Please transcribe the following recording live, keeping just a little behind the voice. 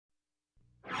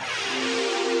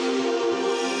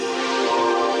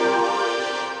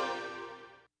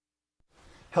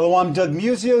Hello, I'm Doug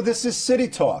Muzzio. This is City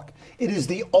Talk. It is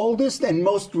the oldest and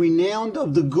most renowned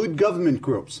of the good government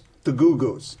groups, the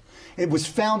Goo-Goos. It was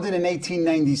founded in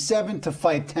 1897 to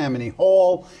fight Tammany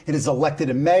Hall. It has elected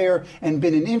a mayor and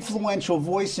been an influential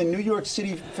voice in New York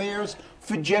City affairs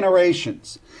for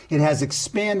generations. It has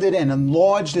expanded and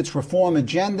enlarged its reform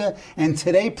agenda and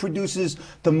today produces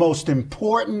the most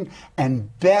important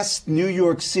and best New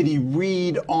York City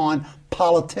read on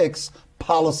politics,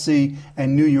 policy,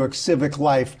 and New York civic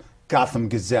life, Gotham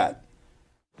Gazette.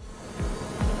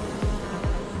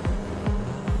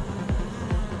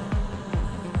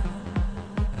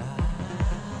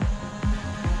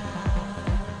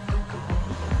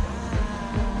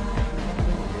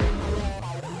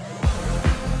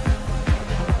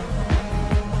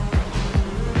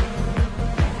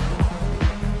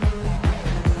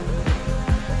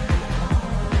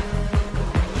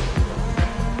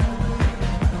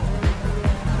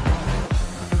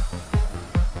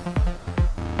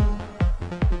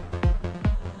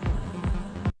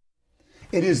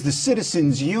 It is the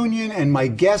Citizens Union, and my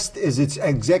guest is its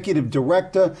executive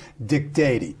director, Dick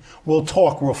Dadey. We'll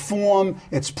talk reform,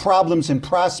 its problems and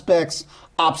prospects,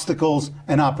 obstacles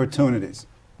and opportunities.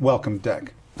 Welcome,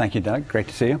 Dick. Thank you, Doug. Great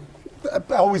to see you.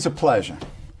 Always a pleasure.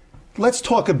 Let's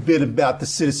talk a bit about the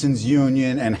Citizens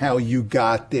Union and how you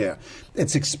got there.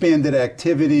 Its expanded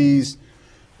activities.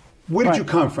 Where did you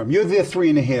come from? You're there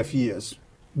 3.5 years.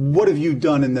 What have you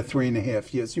done in the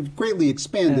 3.5 years? You've greatly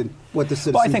expanded what the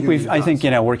Citizens Union does. I think,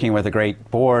 working with a great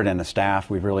board and a staff,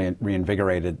 we've really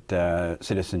reinvigorated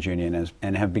Citizens Union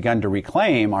and have begun to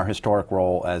reclaim our historic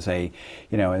role as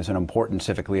as an important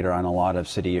civic leader on a lot of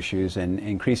city issues and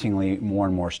increasingly more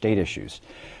and more state issues.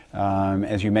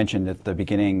 As you mentioned at the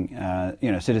beginning,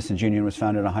 Citizens Union was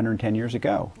founded 110 years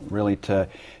ago, really to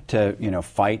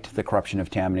fight the corruption of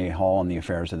Tammany Hall and the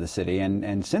affairs of the city.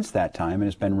 And since that time, it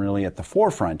has been really at the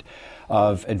forefront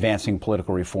of advancing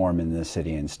political reform in the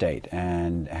city and state,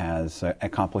 and has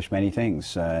accomplished many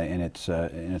things in its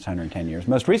 110 years.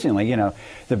 Most recently,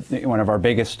 one of our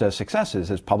biggest successes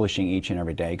is publishing each and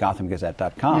every day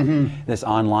GothamGazette.com, this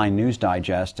online news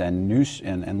digest and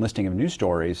listing of news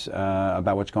stories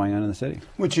about what's going on in the city.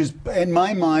 Which is, in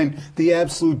my mind, the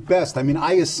absolute best. I mean,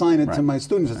 I assign it to my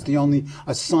students. It's the only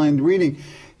assigned reading.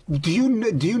 Do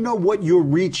you know what your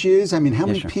reach is? I mean, how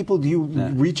many people do you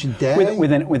reach a day?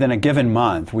 Within a given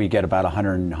month, we get about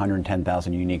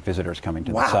 110,000 unique visitors coming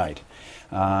to the site.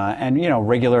 And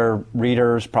regular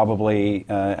readers, probably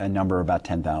a number about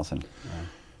 10,000.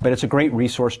 But it's a great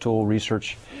resource tool,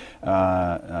 research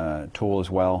tool as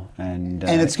well. And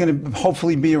it's going to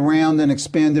hopefully be around and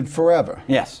expanded forever.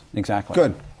 Yes, exactly.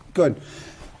 Good, good.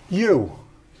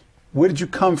 Where did you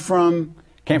come from?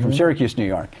 Came from Syracuse, New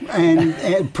York.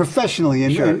 And professionally,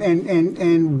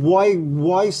 and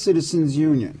why Citizens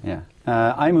Union? Yeah.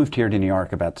 I moved here to New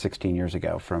York about 16 years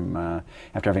ago from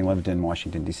after having lived in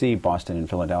Washington, D.C., Boston, and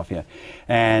Philadelphia.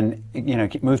 And,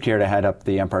 moved here to head up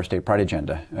the Empire State Pride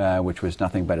Agenda, which was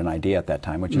nothing but an idea at that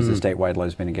time, which is a statewide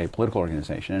lesbian and gay political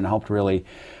organization, and helped really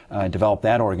develop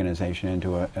that organization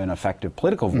into an effective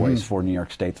political voice for New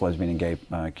York State's lesbian and gay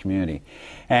community.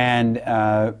 And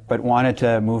but wanted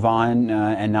to move on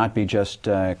and not be just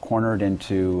cornered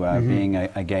into being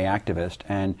a gay activist,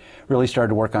 and really started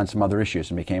to work on some other issues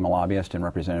and became a lobbyist and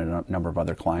represented a number of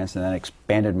other clients, and then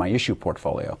expanded my issue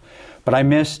portfolio. But I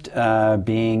missed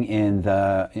being in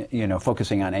the,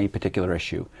 focusing on a particular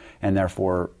issue, and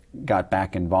therefore got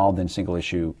back involved in single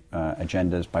issue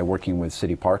agendas by working with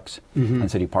city parks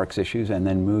and city parks issues, and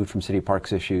then moved from city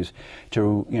parks issues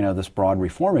to this broad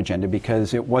reform agenda,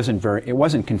 because it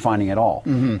wasn't confining at all,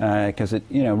 because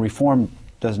reform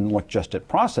doesn't look just at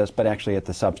process, but actually at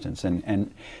the substance.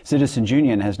 And Citizens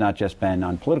Union has not just been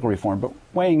on political reform, but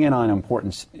weighing in on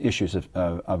important issues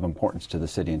of importance to the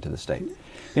city and to the state,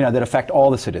 that affect all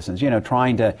the citizens,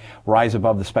 trying to rise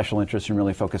above the special interests and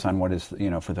really focus on what is,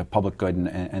 for the public good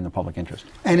and the public interest.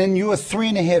 And in your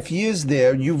 3.5 years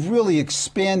there, you've really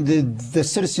expanded the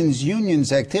Citizens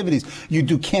Union's activities. You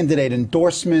do candidate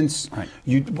endorsements. Right.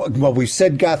 We've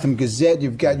said Gotham Gazette.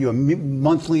 You've got your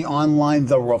monthly online,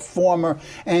 The Reformer.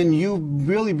 And you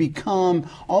really become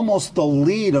almost the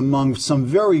lead among some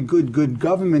very good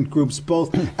government groups,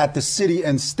 both at the city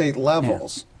and state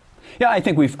levels. Yeah, I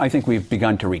think we've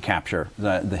begun to recapture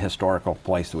the historical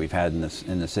place that we've had in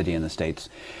the city and the states.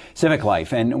 civic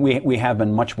life, and we have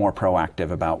been much more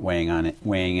proactive about weighing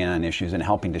in on issues and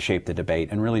helping to shape the debate,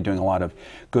 and really doing a lot of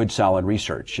good, solid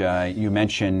research. You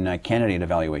mentioned candidate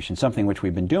evaluation, something which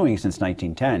we've been doing since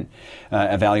 1910,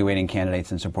 evaluating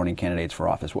candidates and supporting candidates for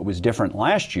office. What was different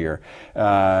last year,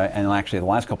 and actually the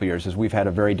last couple of years, is we've had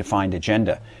a very defined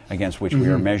agenda against which we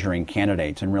are measuring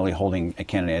candidates and really holding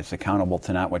candidates accountable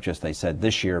to not what just they said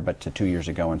this year, but to 2 years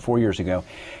ago and 4 years ago.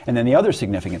 And then the other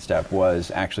significant step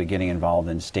was actually getting involved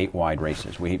in statewide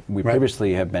races. We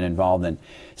previously have been involved in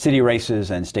city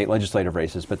races and state legislative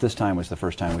races, but this time was the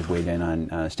first time we've weighed in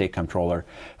on state comptroller,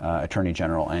 attorney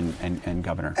general, and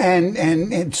governor.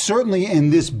 And certainly in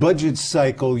this budget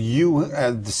cycle, you,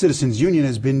 the Citizens Union,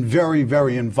 has been very,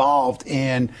 very involved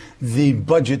in the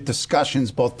budget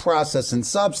discussions, both process and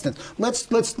substance.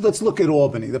 Let's look at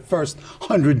Albany, the first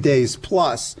 100 days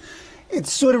plus. It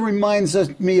sort of reminds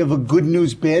me of a good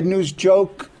news, bad news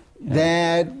joke,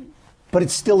 but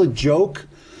it's still a joke.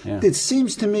 Yeah. It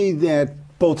seems to me that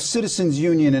both Citizens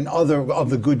Union and other of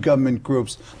the good government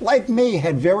groups, like me,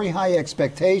 had very high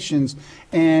expectations,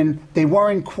 and they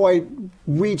weren't quite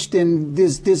reached, and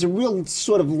there's a real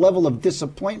sort of level of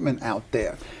disappointment out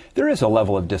there. There is a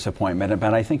level of disappointment,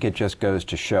 but I think it just goes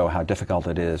to show how difficult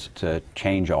it is to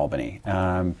change Albany.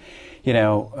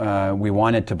 We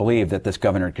wanted to believe that this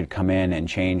governor could come in and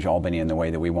change Albany in the way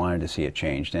that we wanted to see it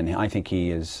changed. And I think he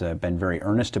has been very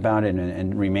earnest about it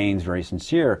and remains very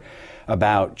sincere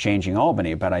about changing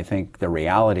Albany. But I think the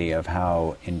reality of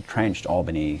how entrenched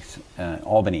Albany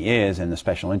is, and the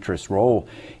special interest role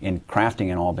in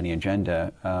crafting an Albany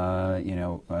agenda,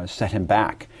 set him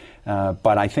back.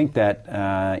 But I think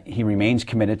that he remains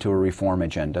committed to a reform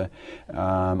agenda.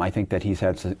 I think that he's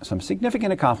had some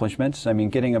significant accomplishments. I mean,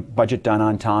 getting a budget done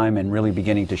on time and really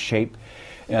beginning to shape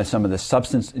some of the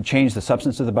substance, change the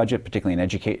substance of the budget, particularly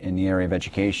in the area of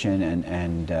education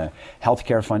and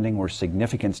healthcare funding, were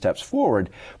significant steps forward.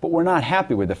 But we're not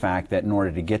happy with the fact that in order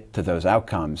to get to those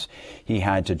outcomes, he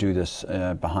had to do this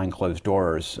behind closed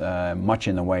doors, much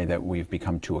in the way that we've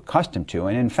become too accustomed to.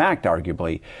 And in fact,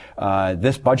 arguably,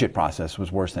 this budget process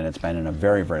was worse than it's been in a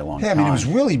very, very long time. I mean, it was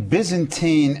really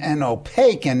Byzantine and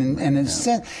opaque, and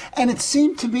it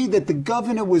seemed to me that the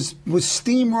governor was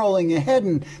steamrolling ahead,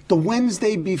 and the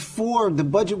Wednesday before the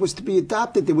budget was to be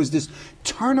adopted, there was this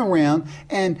turnaround,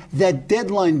 and that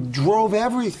deadline drove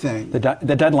everything.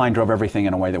 The deadline drove everything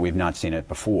in a way that we've not seen it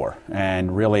before,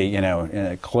 and really,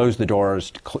 closed the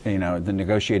doors. The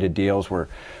negotiated deals were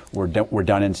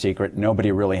done in secret.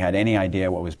 Nobody really had any idea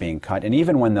what was being cut. And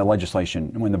even when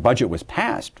the budget was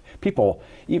passed, people,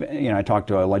 I talked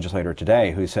to a legislator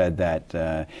today who said that,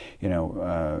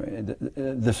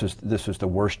 this was the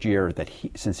worst year that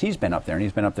since he's been up there, and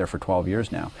he's been up there for 12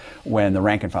 years now, when the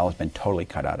rank and file has been totally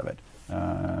cut out of it.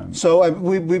 So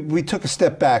we took a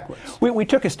step backwards. We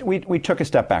took a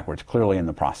step backwards, clearly, in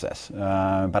the process.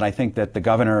 But I think that the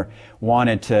governor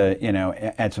wanted to,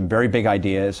 add some very big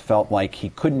ideas, felt like he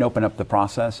couldn't open up the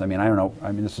process. I mean, I don't know.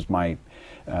 I mean, this is my,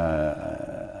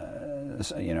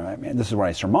 this is what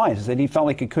I surmise, is that he felt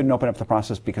like he couldn't open up the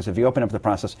process because if he opened up the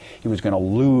process, he was going to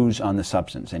lose on the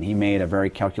substance. And he made a very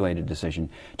calculated decision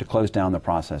to close down the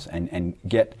process and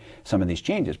get some of these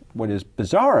changes. What is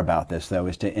bizarre about this, though,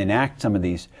 is to enact some of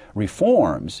these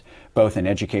reforms, both in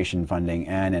education funding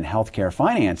and in healthcare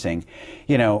financing,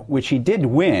 which he did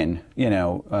win,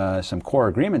 some core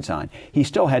agreements on. He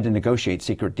still had to negotiate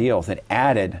secret deals that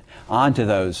added onto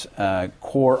those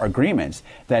core agreements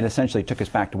that essentially took us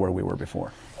back to where we were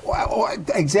before. Well,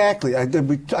 exactly.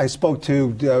 I spoke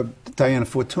to Diana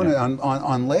Fortuna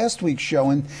on last week's show,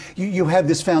 and you have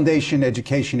this foundation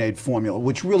education aid formula,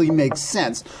 which really makes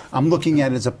sense. I'm looking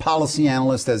at it as a policy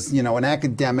analyst, as an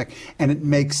academic, and it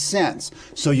makes sense.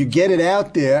 So you get it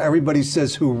out there, everybody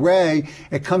says hooray,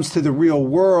 it comes to the real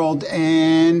world,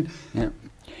 and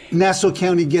Nassau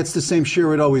County gets the same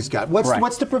share it always got.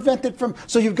 What's to prevent it from?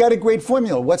 So you've got a great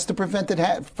formula. What's to prevent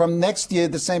it from next year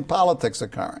the same politics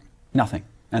occurring? Nothing.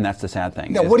 And that's the sad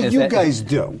thing. Now, what do you guys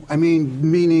do? I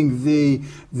mean, meaning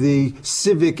the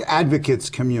civic advocates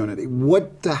community.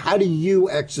 How do you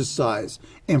exercise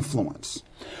influence?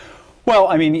 Well,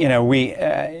 I mean,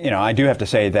 I do have to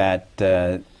say that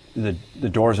the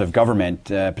doors of government,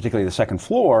 particularly the second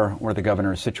floor, where the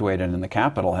governor is situated in the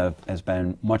Capitol, has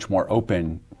been much more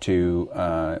open to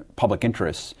public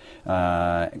interests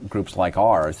groups like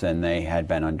ours than they had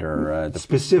been under the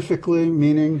specifically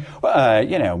meaning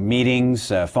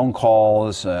meetings, phone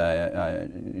calls,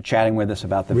 chatting with us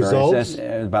about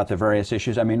the various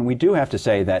issues. I mean, we do have to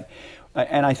say that.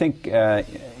 And I think,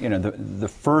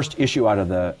 the first issue out of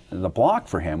the block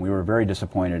for him, we were very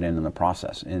disappointed in the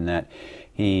process, in that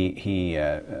he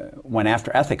went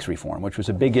after ethics reform, which was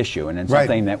a big issue, and it's Right.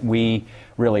 something that we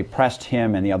really pressed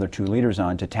him and the other two leaders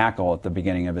on to tackle at the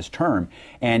beginning of his term.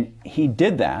 And he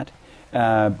did that,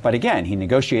 but again, he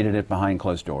negotiated it behind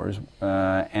closed doors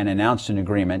and announced an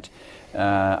agreement,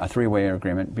 a three-way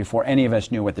agreement, before any of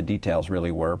us knew what the details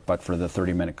really were, but for the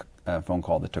 30-minute phone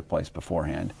call that took place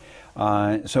beforehand.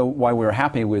 So while we were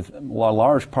happy with a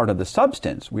large part of the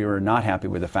substance, we were not happy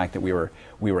with the fact that we were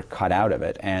cut out of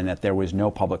it and that there was no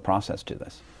public process to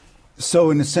this.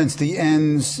 So in a sense, the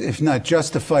ends, if not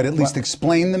justified, at least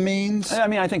explain the means? I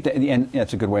mean, I think that the end,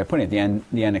 that's a good way of putting it.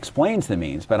 The end explains the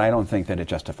means, but I don't think that it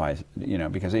justifies,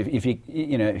 because if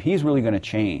he's really going to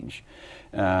change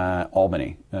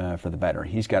Albany for the better,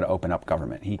 he's got to open up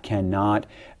government. He cannot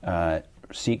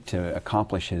seek to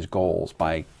accomplish his goals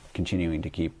by continuing to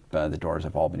keep the doors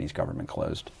of Albany's government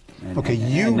closed.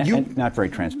 And not very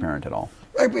transparent at all.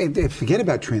 I mean, forget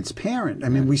about transparent. I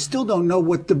mean, we still don't know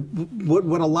what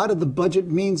a lot of the budget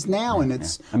means now, and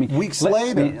it's weeks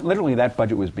later. Literally, that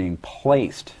budget was being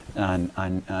placed on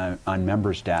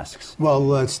members' desks.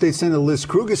 Well, State Senator Liz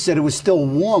Kruger said it was still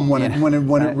warm when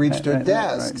it reached her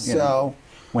desk. So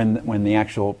when the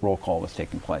actual roll call was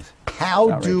taking place.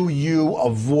 How do you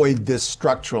avoid this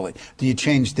structurally? Do you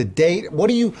change the date? What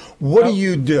do you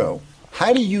do?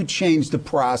 How do you change the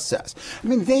process? I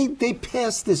mean, they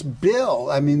passed this bill,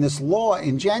 this law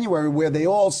in January where they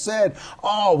all said,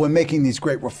 oh, we're making these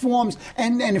great reforms.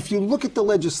 And if you look at the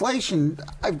legislation,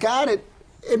 I've got it.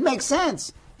 It makes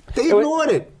sense. They ignored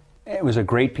it. It was a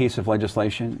great piece of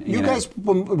legislation. You guys,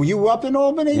 were you up in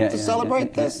Albany to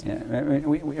celebrate this? Yeah.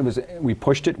 We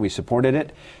pushed it, we supported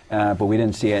it, but we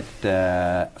didn't see it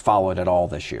followed at all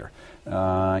this year.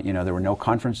 There were no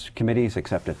conference committees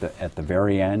except at the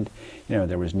very end.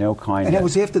 There was no kind And it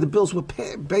was after the bills were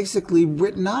basically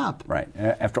written up. Right.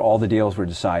 After all the deals were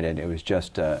decided, it was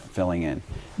just filling in.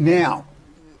 Now,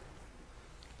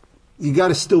 you got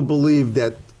to still believe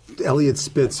that Eliot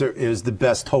Spitzer is the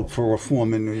best hope for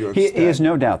reform in New York State. He is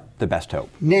no doubt the best hope.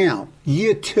 Now,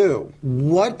 year two,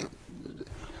 what?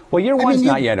 Well, year one's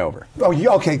not yet over. Oh,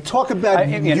 okay. Talk about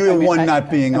year one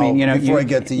not being over before I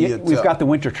get to year two. We've got the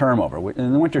winter term over,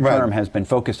 and the winter term has been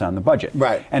focused on the budget.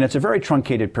 Right. And it's a very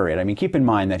truncated period. I mean, keep in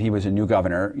mind that he was a new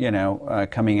governor,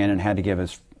 coming in and had to give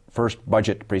his first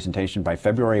budget presentation by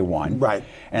February 1. Right.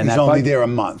 And he's only there a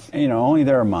month. Only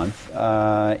there a month.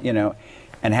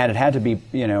 And it had to be,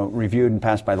 reviewed and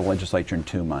passed by the legislature in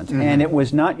 2 months. Mm-hmm. And it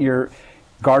was not your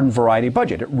garden variety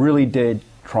budget. It really did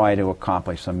try to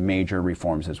accomplish some major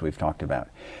reforms, as we've talked about.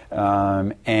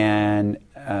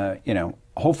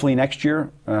 Hopefully next year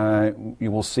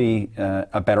you will see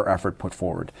a better effort put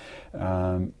forward.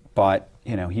 But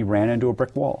he ran into a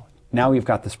brick wall. Now we've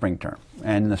got the spring term.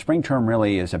 And the spring term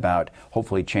really is about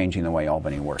hopefully changing the way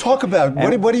Albany works. Talk about,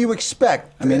 what do you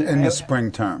expect in the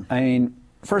spring term?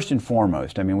 First and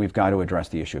foremost, we've got to address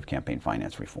the issue of campaign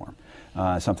finance reform,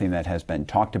 something that has been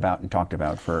talked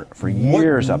about for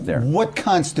years up there. What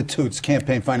constitutes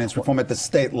campaign finance reform at the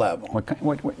state level?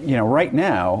 Right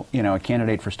now, a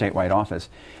candidate for statewide office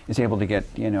is able to get,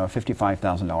 a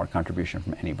 $55,000 contribution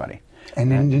from anybody.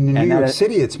 And in New York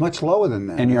City, it's much lower than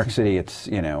that. In New York City, it's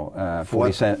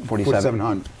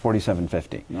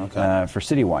 $4,750 for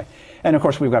citywide. And of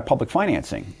course, we've got public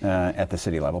financing at the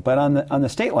city level. But on the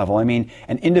state level, an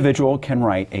individual can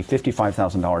write a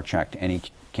 $55,000 check to any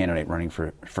candidate running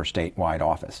for statewide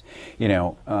office.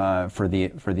 For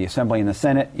the Assembly and the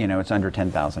Senate, it's under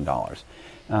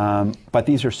 $10,000. But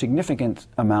these are significant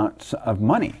amounts of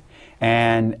money.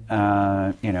 And,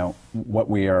 what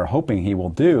we are hoping he will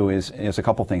do is a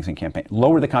couple things in campaign.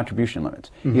 Lower the contribution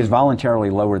limits. Mm-hmm. He has voluntarily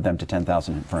lowered them to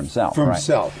 $10,000 for himself.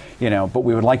 But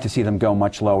we would like to see them go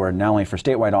much lower, not only for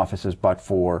statewide offices, but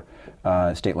for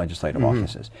state legislative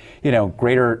offices.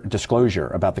 Greater disclosure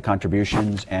about the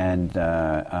contributions and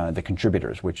the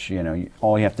contributors, which,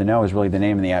 all you have to know is really the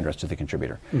name and the address to the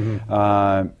contributor.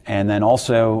 Mm-hmm. And then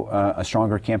also a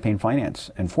stronger campaign finance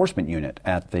enforcement unit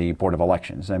at the Board of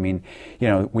Elections.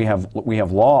 We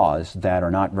have laws that are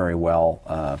not very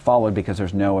well followed because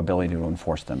there's no ability to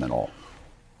enforce them at all.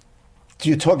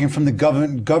 You're talking from the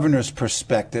governor's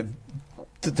perspective.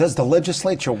 Does the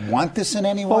legislature want this in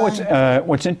any way?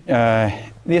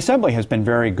 The Assembly has been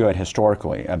very good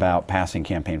historically about passing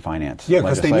campaign finance. Yeah,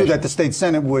 because they knew that the state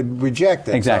Senate would reject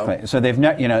it. Exactly. So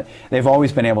they've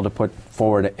always been able to put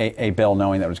forward a bill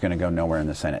knowing that it was going to go nowhere in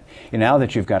the Senate. Now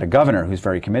that you've got a governor who's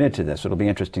very committed to this, it'll be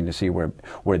interesting to see where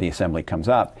the Assembly comes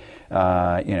up.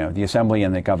 The Assembly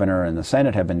and the governor and the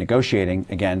Senate have been negotiating,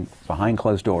 again, behind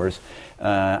closed doors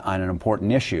on an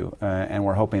important issue, and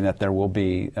we're hoping that there will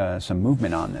be some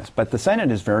movement on this. But the Senate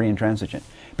is very intransigent.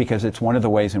 because it's one of the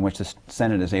ways in which the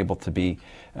Senate is able to be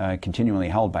continually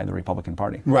held by the Republican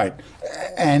Party. Right.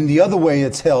 And the other way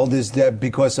it's held is that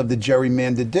because of the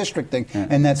gerrymandered districting,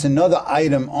 and that's another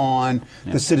item on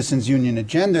the Citizens Union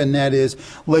agenda, and that is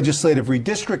legislative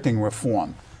redistricting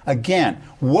reform. Again,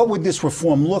 what would this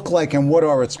reform look like, and what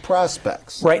are its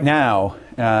prospects? Right now,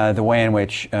 the way in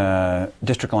which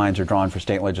district lines are drawn for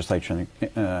state legislature,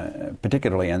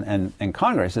 particularly in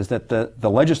Congress, is that the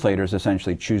legislators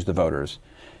essentially choose the voters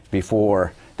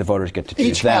before the voters get to choose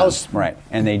Each them. house, right,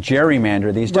 and they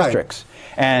gerrymander these districts.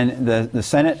 Right. And the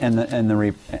Senate and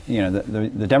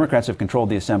the Democrats have controlled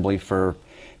the Assembly for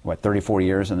 34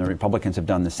 years, and the Republicans have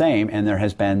done the same. And there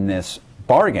has been this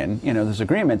bargain, this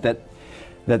agreement that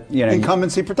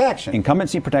incumbency protection.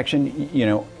 Incumbency protection,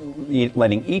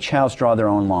 letting each house draw their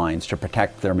own lines to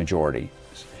protect their majority.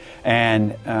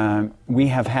 And we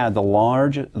have had the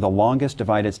longest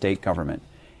divided state government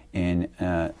in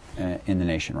the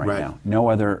nation right now. No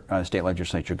other state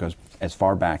legislature goes as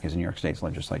far back as New York State's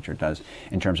legislature does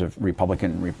in terms of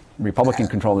Republican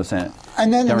control of the Senate.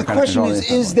 And then the question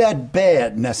is that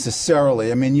bad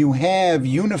necessarily? I mean, you have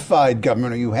unified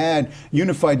government, or you had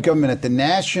unified government at the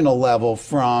national level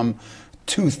from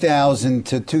 2000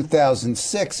 to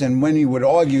 2006, and when you would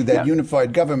argue that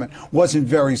unified government wasn't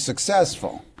very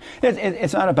successful.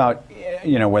 It's not about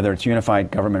whether it's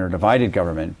unified government or divided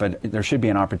government, but there should be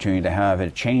an opportunity to have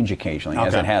it change occasionally,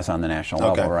 as it has on the national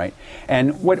level, right?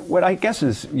 And what I guess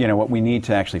is what we need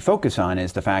to actually focus on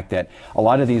is the fact that a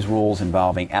lot of these rules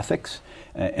involving ethics,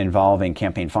 involving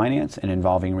campaign finance, and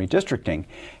involving redistricting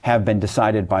have been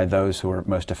decided by those who are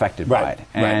most affected by it.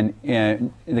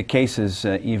 And the case is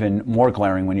even more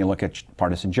glaring when you look at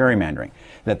partisan gerrymandering,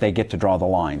 that they get to draw the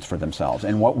lines for themselves.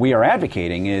 And what we are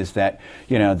advocating is that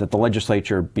that the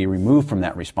legislature be removed from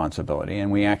that responsibility,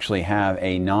 and we actually have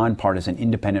a nonpartisan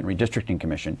independent redistricting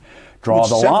commission draw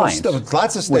the lines,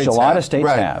 which a lot of states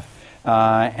have.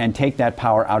 And take that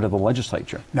power out of the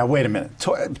legislature. Now, wait a minute.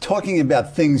 Talking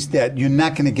about things that you're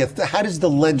not going to get, how does the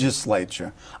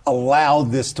legislature allow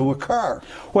this to occur?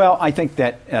 Well, I think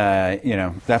that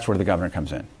that's where the governor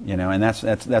comes in. And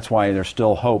that's why there's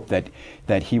still hope that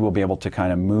he will be able to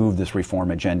kind of move this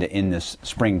reform agenda in this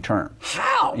spring term.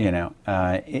 How?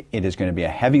 It is going to be a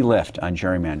heavy lift on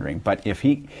gerrymandering. But if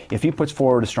he puts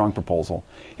forward a strong proposal,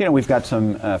 we've got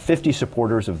some 50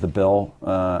 supporters of the bill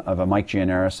of a Mike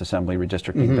Gianaris Assembly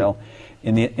redistricting bill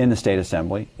in the state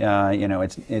assembly.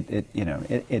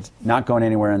 It's not going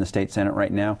anywhere in the state Senate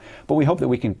right now, but we hope that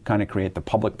we can kind of create the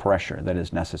public pressure that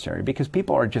is necessary, because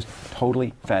people are just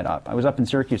totally fed up. I was up in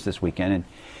Syracuse this weekend,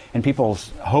 and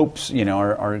people's hopes,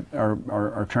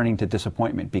 are turning to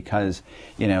disappointment because,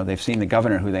 they've seen the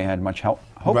governor, who they had much hope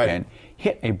in,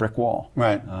 hit a brick wall.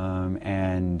 Right.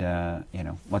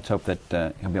 Let's hope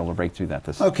that he'll be able to break through that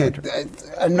this winter.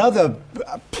 Another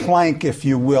plank, if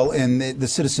you will, in the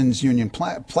Citizens Union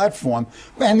platform,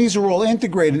 and these are all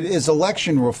integrated, is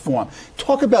election reform.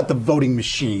 Talk about the voting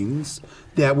machines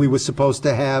that we were supposed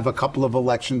to have a couple of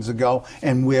elections ago,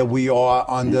 and where we are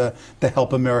on the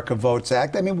Help America Votes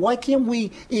Act. I mean, why can't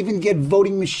we even get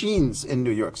voting machines in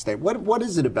New York State? What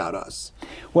is it about us?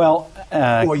 Well,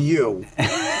 or you?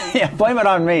 Yeah, blame it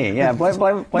on me. Yeah,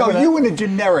 blame no, you in a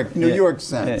generic New York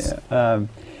sense.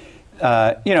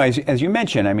 As you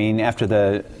mentioned, I mean, after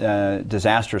the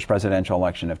disastrous presidential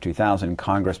election of 2000,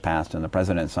 Congress passed and the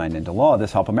president signed into law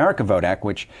this Help America Vote Act,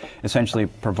 which essentially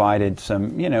provided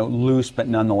some, loose but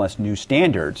nonetheless new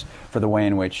standards for the way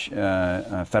in which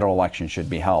federal elections should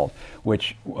be held,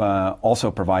 which also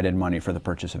provided money for the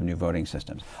purchase of new voting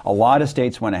systems. A lot of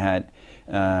states went ahead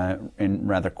in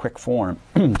rather quick form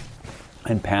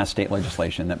and passed state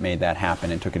legislation that made that happen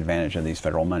and took advantage of these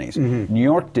federal monies. New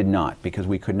York did not, because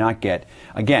we could not get,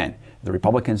 again, the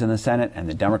Republicans in the Senate and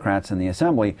the Democrats in the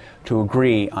Assembly to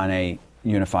agree on a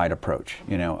unified approach.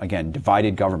 Again,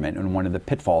 divided government, and one of the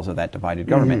pitfalls of that divided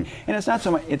government. And it's not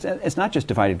so much, it's not just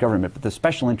divided government, but the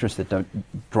special interests that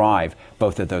drive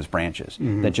both of those branches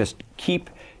that just keep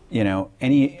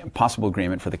any possible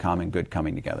agreement for the common good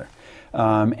coming together.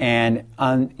 And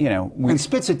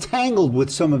Spitz are tangled with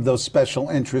some of those special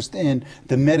interests in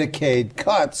the Medicaid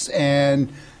cuts,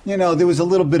 and there was a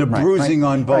little bit of bruising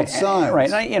on both sides.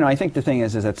 Right. And I think the thing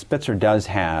is that Spitzer does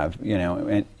have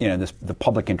the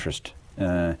public interest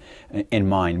in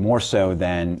mind, more so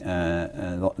than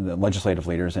the legislative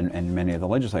leaders and many of the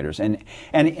legislators, and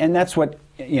that's what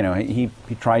he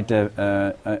tried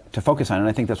to focus on, and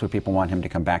I think that's what people want him to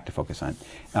come back to focus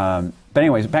on. But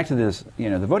anyways, back to this,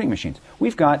 the voting machines.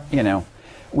 We've got,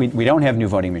 we don't have new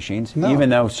voting machines, even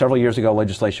though several years ago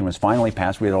legislation was finally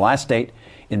passed. We were the last state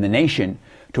in the nation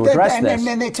to address this. And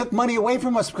then they took money away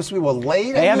from us because we were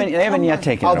late? They haven't yet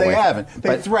taken it away. Oh, they haven't.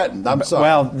 They threatened. I'm sorry.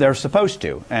 Well, they're supposed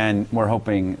to, and we're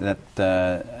hoping that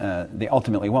they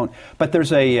ultimately won't. But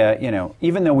there's a,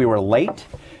 even though we were late,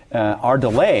 our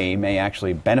delay may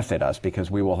actually benefit us because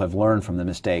we will have learned from the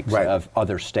mistakes of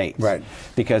other states. Right.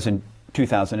 Because in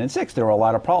 2006, there were a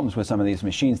lot of problems with some of these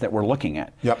machines that we're looking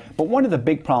at. Yep. But one of the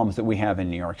big problems that we have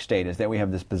in New York State is that we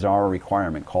have this bizarre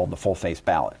requirement called the full-face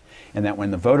ballot. And that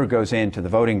when the voter goes into the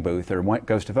voting booth or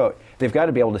goes to vote, they've got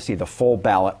to be able to see the full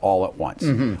ballot all at once.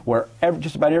 Where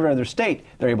just about every other state,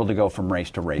 they're able to go from race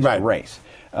to race to race.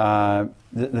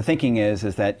 The thinking is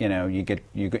that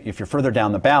if you're further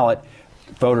down the ballot,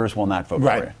 voters will not vote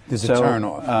for you. There's a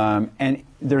turnoff. And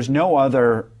there's no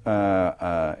other,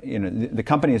 the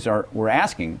companies were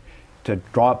asking to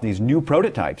draw up these new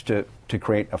prototypes to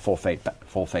create a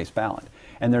full-face ballot.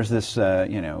 And there's this,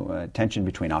 tension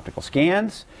between optical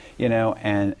scans,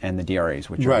 and the DRAs,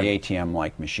 which are the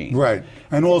ATM-like machines. Right.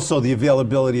 And also the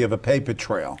availability of a paper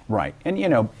trail. Right. And,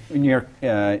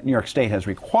 New York State has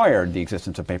required the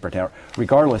existence of paper trail,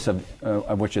 regardless of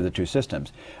which of the two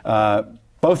systems.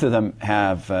 Both of them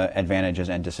have advantages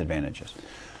and disadvantages.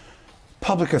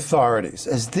 Public authorities,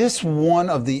 is this one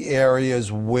of the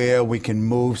areas where we can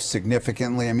move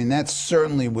significantly? I mean, that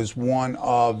certainly was one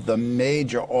of the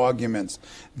major arguments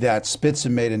that Spitzer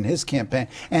made in his campaign.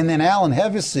 And then Alan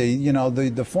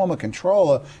Hevesy, the former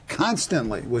controller,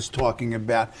 constantly was talking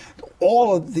about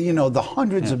all of the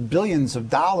hundreds of billions of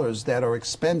dollars that are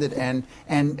expended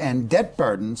and debt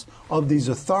burdens of these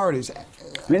authorities.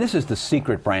 I mean, this is the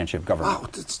secret branch of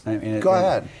government. Go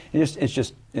ahead.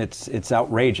 It's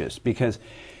outrageous because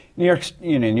New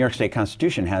York State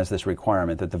Constitution has this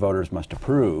requirement that the voters must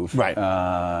approve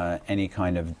any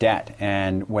kind of debt,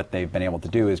 and what they've been able to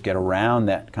do is get around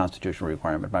that constitutional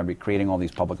requirement by creating all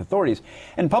these public authorities.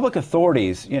 And public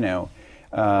authorities,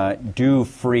 do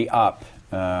free up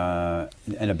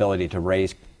an ability to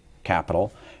raise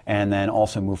capital and then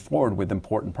also move forward with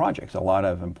important projects. A lot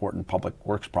of important public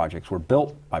works projects were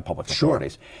built by public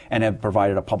authorities and have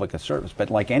provided a public service. But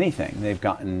like anything, they've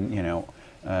gotten,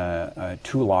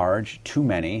 too large, too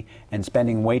many, and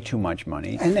spending way too much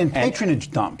money. And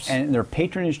patronage dumps. And they're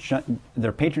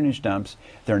patronage dumps.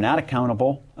 They're not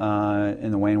accountable in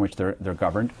the way in which they're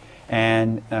governed.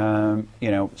 And,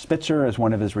 Spitzer, as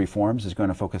one of his reforms, is going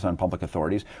to focus on public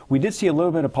authorities. We did see a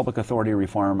little bit of public authority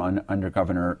reform under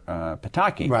Governor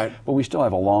Pataki, but we still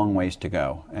have a long ways to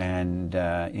go. And,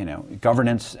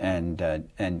 governance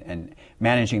and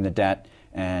managing the debt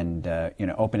and,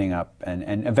 opening up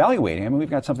and evaluating. I mean, we've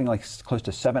got something like close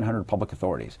to 700 public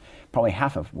authorities, probably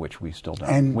half of which we still don't.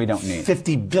 And we don't need.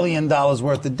 $50 billion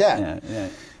worth of debt. Yeah.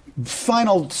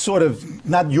 Final sort of,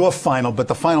 not your final, but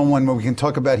the final one where we can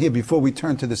talk about here before we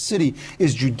turn to the city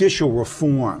is judicial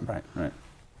reform. Right.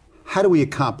 How do we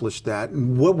accomplish that?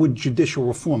 And what would judicial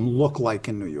reform look like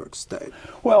in New York State?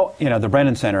 Well, the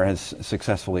Brennan Center has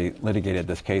successfully litigated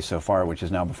this case so far, which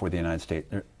is now before the United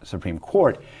States Supreme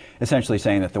Court, essentially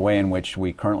saying that the way in which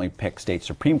we currently pick state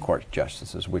Supreme Court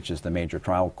justices, which is the major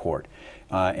trial court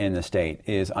in the state,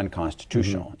 is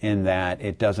unconstitutional in that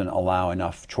it doesn't allow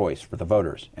enough choice for the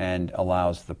voters and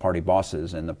allows the party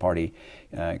bosses and the party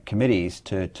committees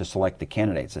to select the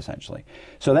candidates, essentially.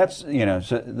 So that's,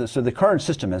 so the current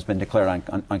system has been declared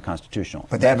unconstitutional.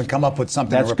 But they haven't come up with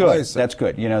something to replace it. That's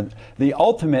good. The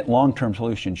ultimate long-term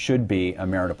solution should be a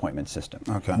merit appointment system,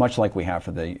 much like we have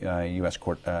for the U.S.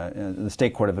 Court, the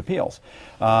State Court of Appeals,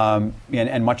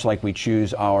 and much like we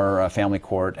choose our family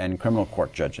court and criminal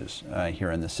court judges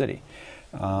here in the city.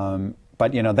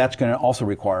 But that's going to also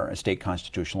require a state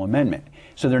constitutional amendment.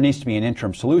 So there needs to be an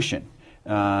interim solution.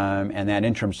 And that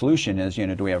interim solution is,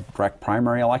 do we have direct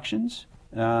primary elections,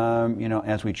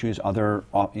 as we choose other,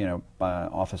 elected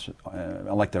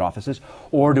offices,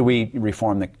 or do we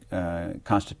reform the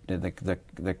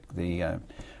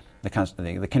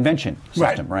convention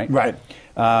system, right?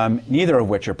 Neither of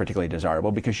which are particularly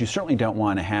desirable because you certainly don't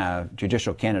want to have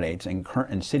judicial candidates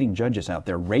and sitting judges out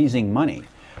there raising money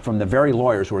from the very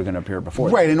lawyers who are going to appear before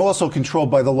them. And also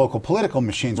controlled by the local political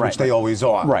machines, which they always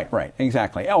are. Right,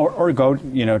 exactly. Or go, to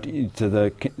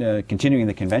the continuing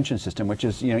the convention system, which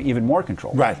is, even more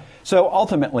controlled. So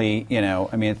ultimately,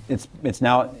 it's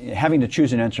now having to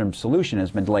choose an interim solution has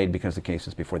been delayed because the case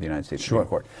is before the United States Supreme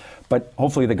Court. But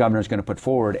hopefully the governor is going to put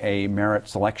forward a merit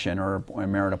selection or a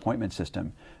merit appointment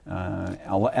system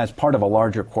as part of a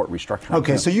larger court restructuring.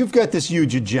 Okay, so you've got this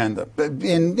huge agenda.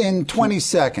 In 20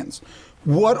 seconds,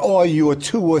 what are your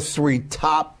 2 or 3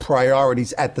 top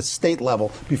priorities at the state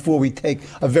level before we take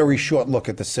a very short look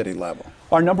at the city level?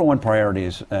 Our number one priority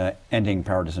is ending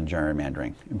partisan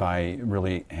gerrymandering by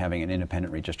really having an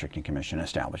independent redistricting commission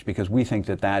established, because we think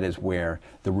that that is where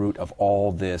the root of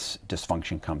all this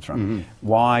dysfunction comes from.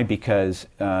 Why? Because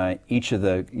each of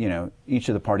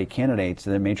the party candidates,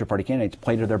 the major party candidates,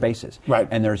 play to their bases. Right.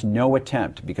 And there's no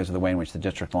attempt, because of the way in which the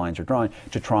district lines are drawn,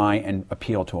 to try and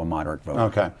appeal to a moderate vote.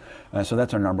 Okay. So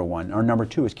that's our number one. Our number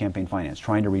two is campaign finance,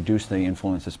 trying to reduce the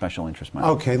influence of special interest money.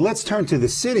 Okay, let's turn to the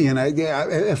city, and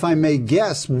if I may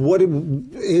guess, what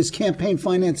is campaign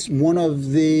finance one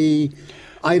of the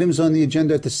items on the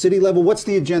agenda at the city level? What's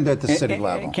the agenda at the city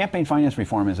level? Campaign finance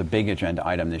reform is a big agenda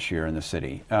item this year in the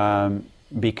city,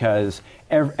 because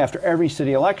after every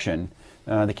city election,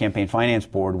 the Campaign Finance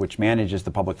Board, which manages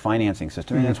the public financing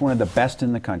system, and it's one of the best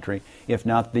in the country, if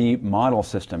not the model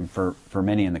system for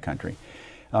many in the country,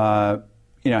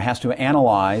 has to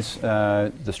analyze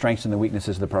the strengths and the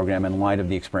weaknesses of the program in light of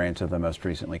the experience of the most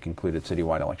recently concluded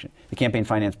citywide election. The Campaign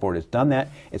Finance Board has done that.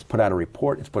 It's put out a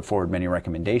report. It's put forward many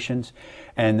recommendations.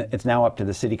 And it's now up to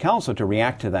the City Council to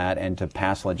react to that and to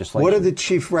pass legislation. What are the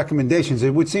chief recommendations?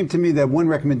 It would seem to me that one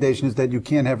recommendation is that you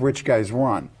can't have rich guys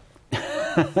run.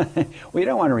 We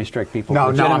don't want to restrict people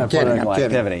from legitimate political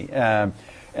activity.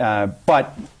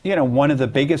 But, one of the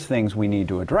biggest things we need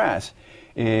to address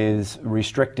is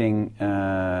restricting,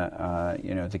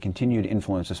 the continued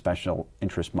influence of special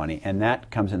interest money, and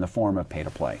that comes in the form of pay to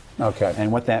play. Okay.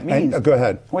 And what that means? Go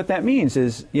ahead. What that means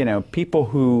is, people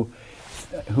who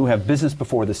have business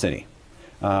before the city,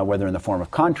 whether in the form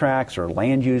of contracts or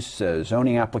land use,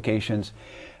 zoning applications,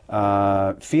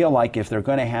 feel like if they're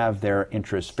going to have their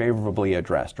interests favorably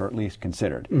addressed, or at least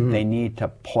considered, they need to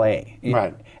play.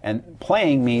 Right. And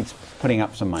playing means putting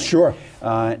up some money. Sure.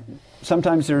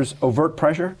 Sometimes there's overt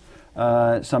pressure.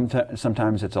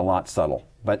 Sometimes it's a lot subtle.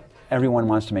 But everyone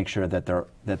wants to make sure that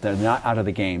they're not out of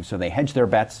the game, so they hedge their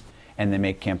bets and they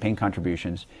make campaign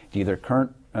contributions to either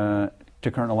current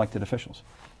elected officials.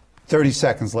 30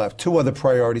 seconds left. Two other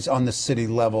priorities on the city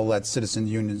level that Citizen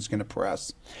Union is going to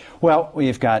press. Well,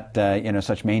 we've got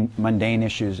such mundane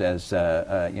issues as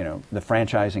the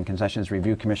Franchise and Concessions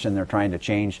Review Commission. They're trying to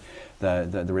change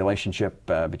the relationship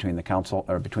between the council,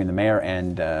 or between the mayor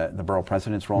and the borough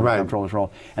president's role, and the comptroller's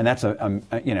role, and that's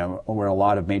where a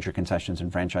lot of major concessions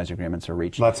and franchise agreements are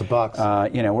reached. Lots of bucks.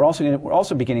 We're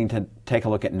also beginning to take a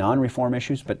look at non-reform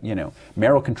issues, but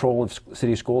mayoral control of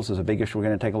city schools is a big issue we're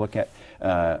going to take a look at.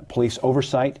 Police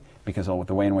oversight, because of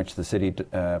the way in which the city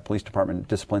police department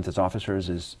disciplines its officers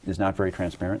is not very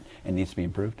transparent and needs to be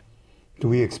improved. Do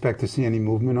we expect to see any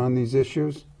movement on these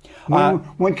issues?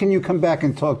 When can you come back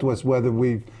and talk to us whether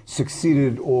we've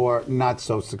succeeded or not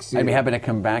so succeeded? I'd be happy to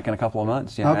come back in a couple of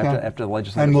months, after the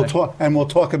legislative and we'll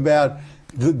talk about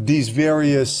these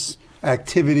various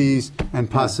activities and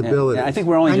possibilities. Yeah, I think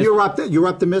we're only. And you're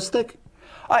optimistic?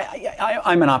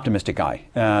 I'm an optimistic guy,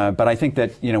 but I think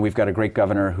that we've got a great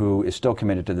governor who is still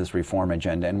committed to this reform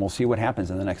agenda, and we'll see what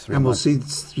happens in the next 3 months. And we'll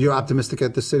see. You're optimistic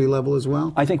at the city level as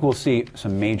well? I think we'll see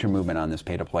some major movement on this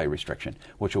pay-to-play restriction,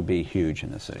 which will be huge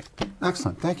in the city.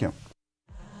 Excellent. Thank you.